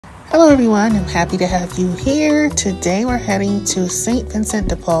Hello everyone, I'm happy to have you here. Today we're heading to St. Vincent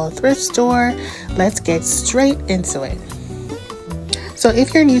de Paul thrift store. Let's get straight into it. So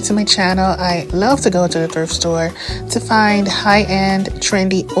if you're new to my channel, I love to go to the thrift store to find high-end,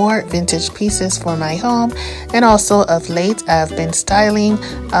 trendy, or vintage pieces for my home. And also of late, I've been styling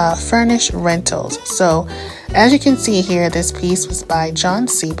furnished rentals. So as you can see here, this piece was by John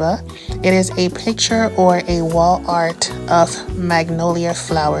Seba. It is a picture or a wall art of magnolia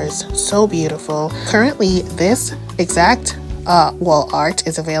flowers. So beautiful. Currently, this exact wall art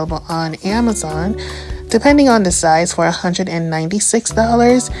is available on Amazon, depending on the size, for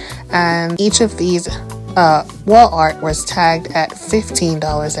 $196. And each of these wall art was tagged at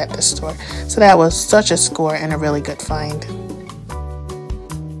 $15 at the store. So that was such a score and a really good find.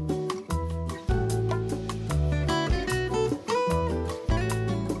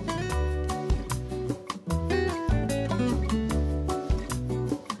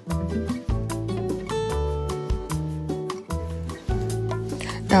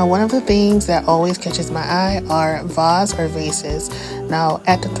 Now, one of the things that always catches my eye are vases or vases. Now,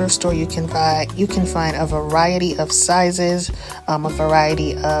 at the thrift store, you can find a variety of sizes, a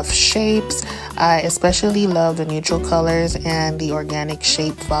variety of shapes. I especially love the neutral colors and the organic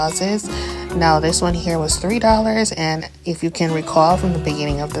shape vases. Now, this one here was $3, and if you can recall from the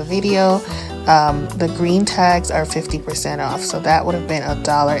beginning of the video, the green tags are 50% off. So that would have been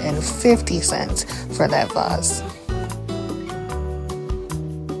 $1.50 for that vase.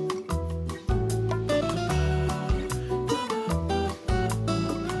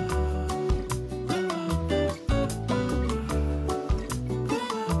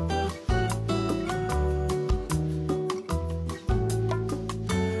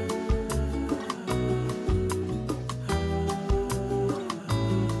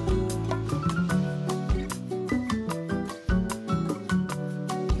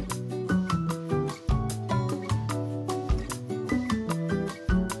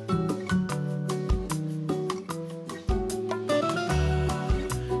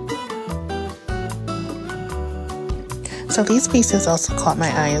 So these pieces also caught my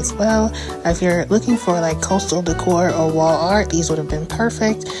eye as well. If you're looking for like coastal decor or wall art, these would have been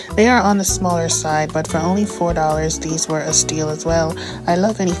perfect. They are on the smaller side, but for only $4, these were a steal as well. I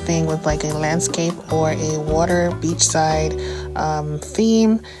love anything with like a landscape or a water beachside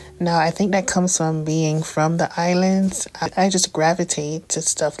theme. Now, I think that comes from being from the islands. I just gravitate to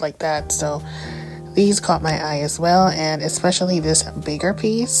stuff like that. So these caught my eye as well, and especially this bigger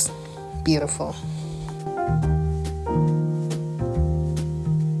piece. Beautiful.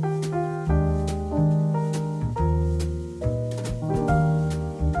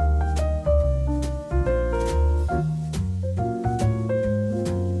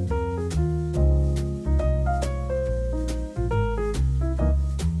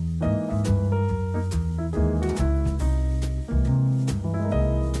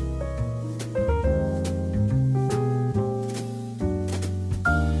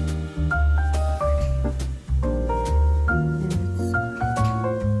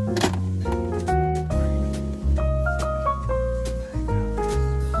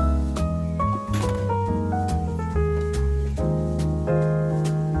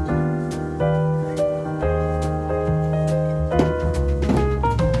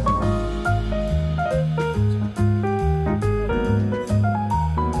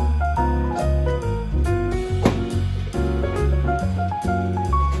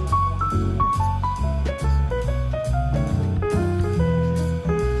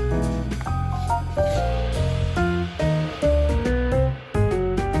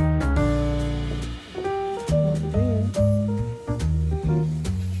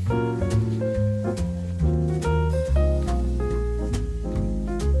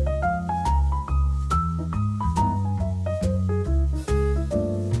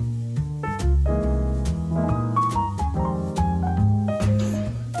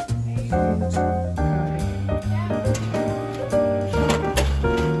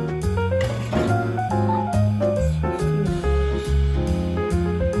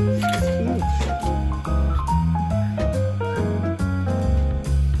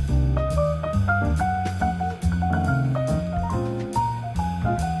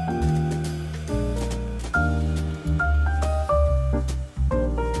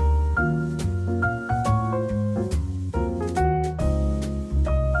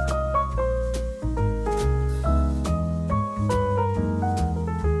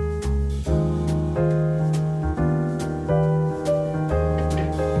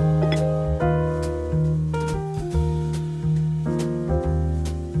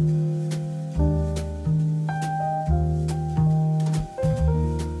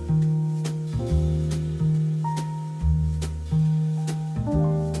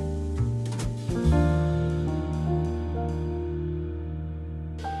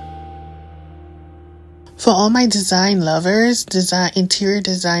 For all my interior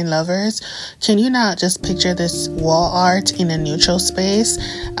design lovers, can you not just picture this wall art in a neutral space?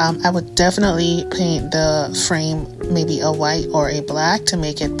 I would definitely paint the frame maybe a white or a black to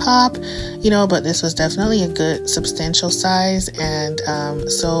make it pop, but this was definitely a good substantial size and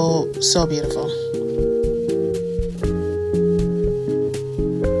so beautiful.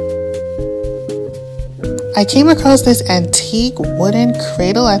 I came across this antique wooden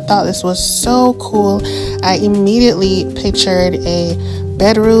cradle. I thought this was so cool. I immediately pictured a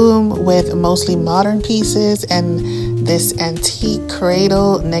bedroom with mostly modern pieces and this antique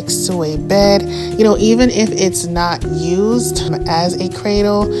cradle next to a bed. Even if it's not used as a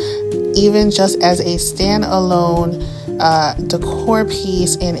cradle, even just as a standalone decor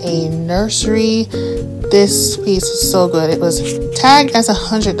piece in a nursery, this piece was so good. It was tagged as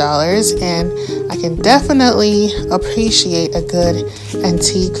 $100, and I can definitely appreciate a good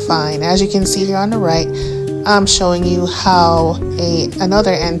antique find. As you can see here on the right, I'm showing you how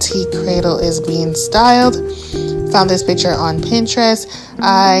another antique cradle is being styled. Found this picture on Pinterest.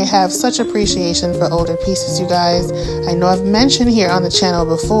 I have such appreciation for older pieces, you guys. I know I've mentioned here on the channel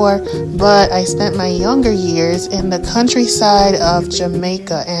before, but I spent my younger years in the countryside of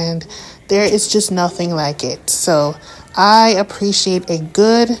Jamaica, and there is just nothing like it. So I appreciate a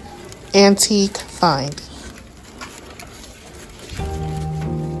good antique find.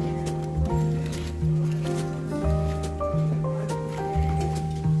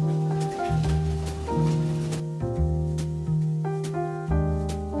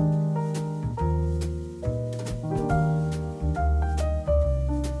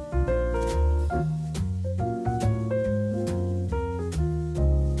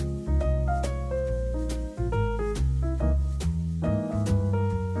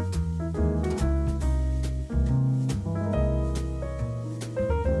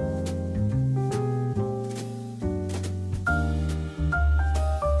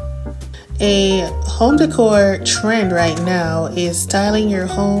 A home decor trend right now is styling your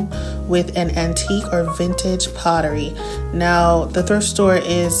home with an antique or vintage pottery. Now, the thrift store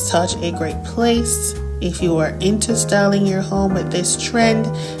is such a great place. If you are into styling your home with this trend,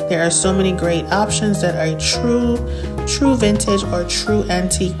 there are so many great options that are true vintage or true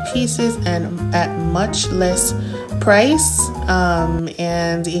antique pieces and at much less price.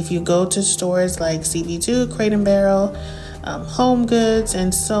 And if you go to stores like CB2, Crate and Barrel, Home Goods,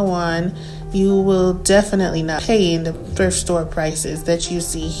 and so on, you will definitely not pay in the thrift store prices that you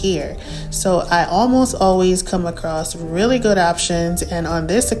see here. So I almost always come across really good options, and on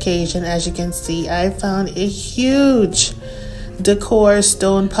this occasion, as you can see, I found a huge Decor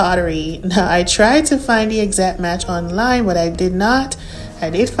stone pottery. Now, I tried to find the exact match online, but I did not. I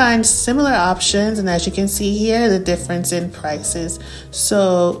did find similar options, and as you can see here, the difference in prices.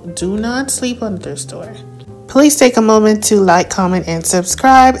 So do not sleep on the thrift store. Please take a moment to like, comment, and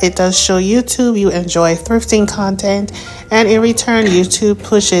subscribe. It does show YouTube you enjoy thrifting content, and in return, YouTube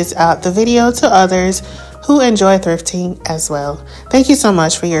pushes out the video to others who enjoy thrifting as well. Thank you so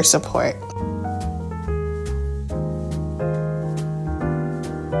much for your support.